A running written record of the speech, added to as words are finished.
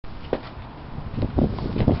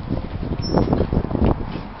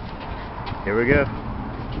Here we go.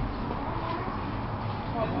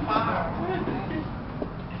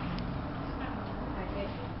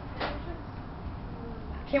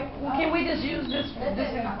 Can we just use this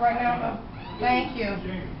right now? Thank you.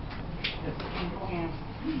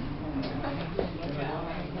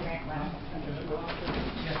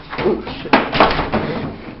 Oh, shit.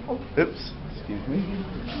 Oops. Excuse me.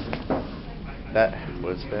 That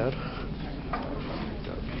was bad.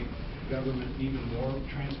 Government even more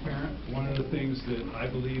transparent. One of the things that I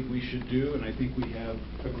believe we should do, and I think we have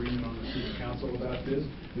agreement on the city council about this,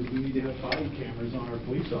 is we need to have body cameras on our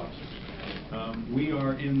police officers.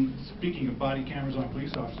 Speaking of body cameras on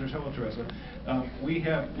police officers, hello Teresa, we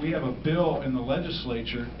have a bill in the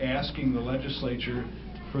legislature asking the legislature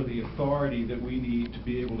for the authority that we need to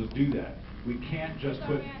be able to do that. We can't just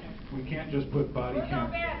put body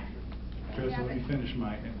cameras. Teresa, let me finish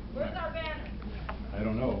my. Where's our banner? I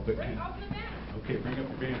don't know, but Open the banner. okay, bring up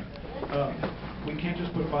your banner. We can't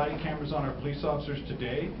just put body cameras on our police officers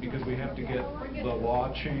today because we have to get the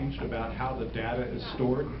law changed about how the data is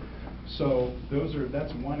stored. So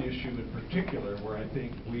that's one issue in particular where I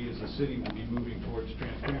think we as a city will be moving towards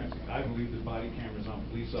transparency. I believe that body cameras on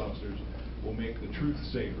police officers will make the truth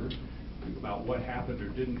safer about what happened or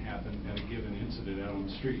didn't happen at a given incident out on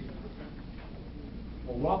the street.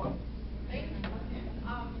 Well, welcome. Thank you.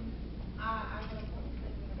 I go to Portland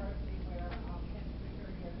University where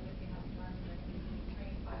security is looking up learning and being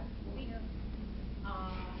trained by police. I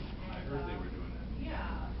heard they were doing that.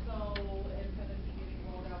 Yeah, so it's going to be getting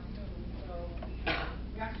rolled out soon. So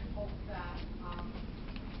we actually hope that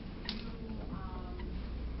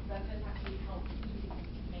that this actually helps to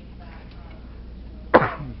make that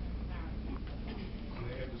transparent. So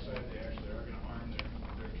they have decided they actually are going to arm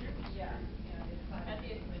their cameras. Yeah, they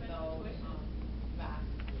decided with those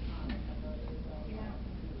vests.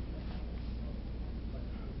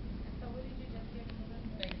 So what did you just give them?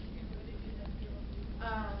 Thank you. What did you just give them?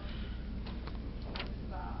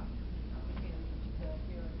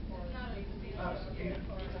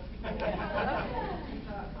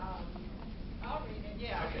 I'll read it.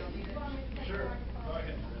 Yeah. Sure. Go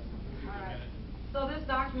ahead. So this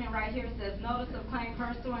document right here says notice of claim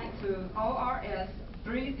pursuant to ORS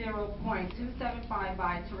 30.275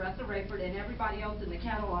 by Teresa Rayford and everybody else in the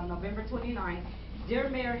kettle on November 29th. Dear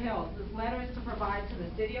Mayor Hales, this letter is to provide to the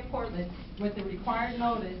City of Portland with the required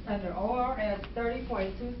notice under ORS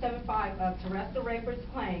 30.275 of Teresa Rayford's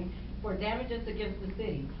claim for damages against the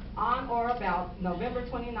city on or about November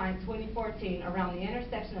 29, 2014, around the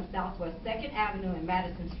intersection of Southwest 2nd Avenue and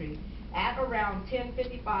Madison Street. At around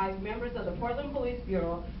 10:55, members of the Portland Police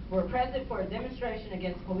Bureau were present for a demonstration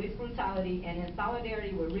against police brutality and in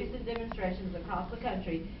solidarity with recent demonstrations across the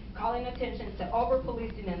country, calling attention to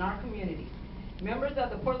over-policing in our communities. Members of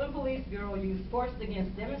the Portland Police Bureau used force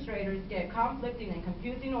against demonstrators, gave conflicting and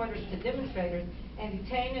confusing orders to demonstrators, and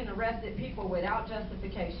detained and arrested people without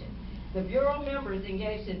justification. The Bureau members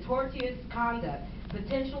engaged in tortious conduct,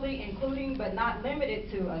 potentially including but not limited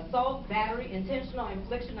to assault, battery, intentional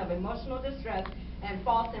infliction of emotional distress, and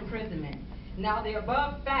false imprisonment. Now, the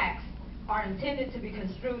above facts are intended to be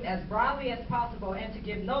construed as broadly as possible and to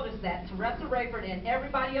give notice that Teresa Rayford and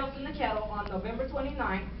everybody else in the kettle on November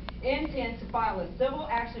 29th intend to file a civil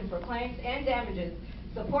action for claims and damages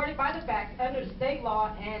supported by the facts under the state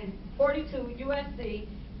law and 42 U.S.C.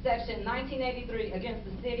 Section 1983 against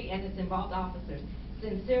the city and its involved officers.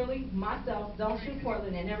 Sincerely, myself, Don't Shoot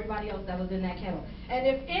Portland, and everybody else that was in that kettle. And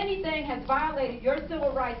if anything has violated your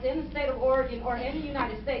civil rights in the state of Oregon or in the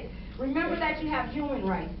United States, remember that you have human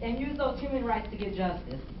rights and use those human rights to get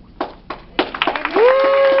justice.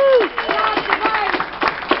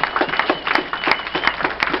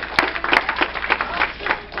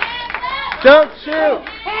 Don't shoot!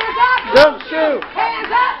 Hands up! Don't shoot! Hands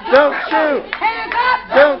up! Don't shoot! Hands up!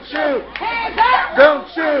 Don't shoot! Hands up! Don't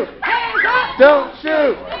shoot! Hands up! Don't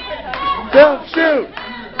shoot! Don't shoot!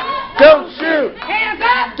 Don't shoot! Hands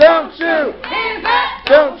up! Don't shoot! Hands up!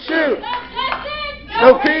 Don't shoot!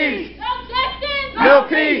 No peace! No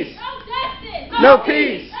peace! No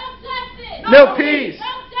peace! No peace!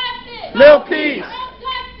 No peace!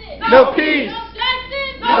 No peace!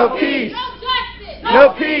 No peace!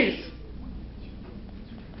 No peace!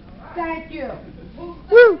 Thank you.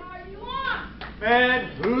 Woo! And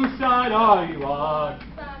whose side are you on?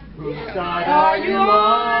 Whose side are you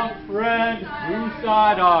on, friend? Whose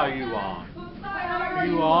side are you on?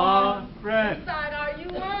 You on, friend? Whose side are you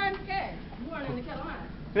on? Okay. You weren't in the kettle, huh?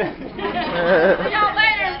 See y'all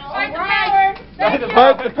later. Fight the power.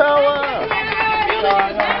 Fight the power!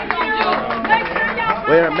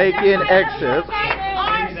 We're making exit.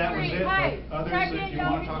 Maybe that was it, but others, if you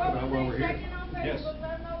want to talk about while we're here. Yes.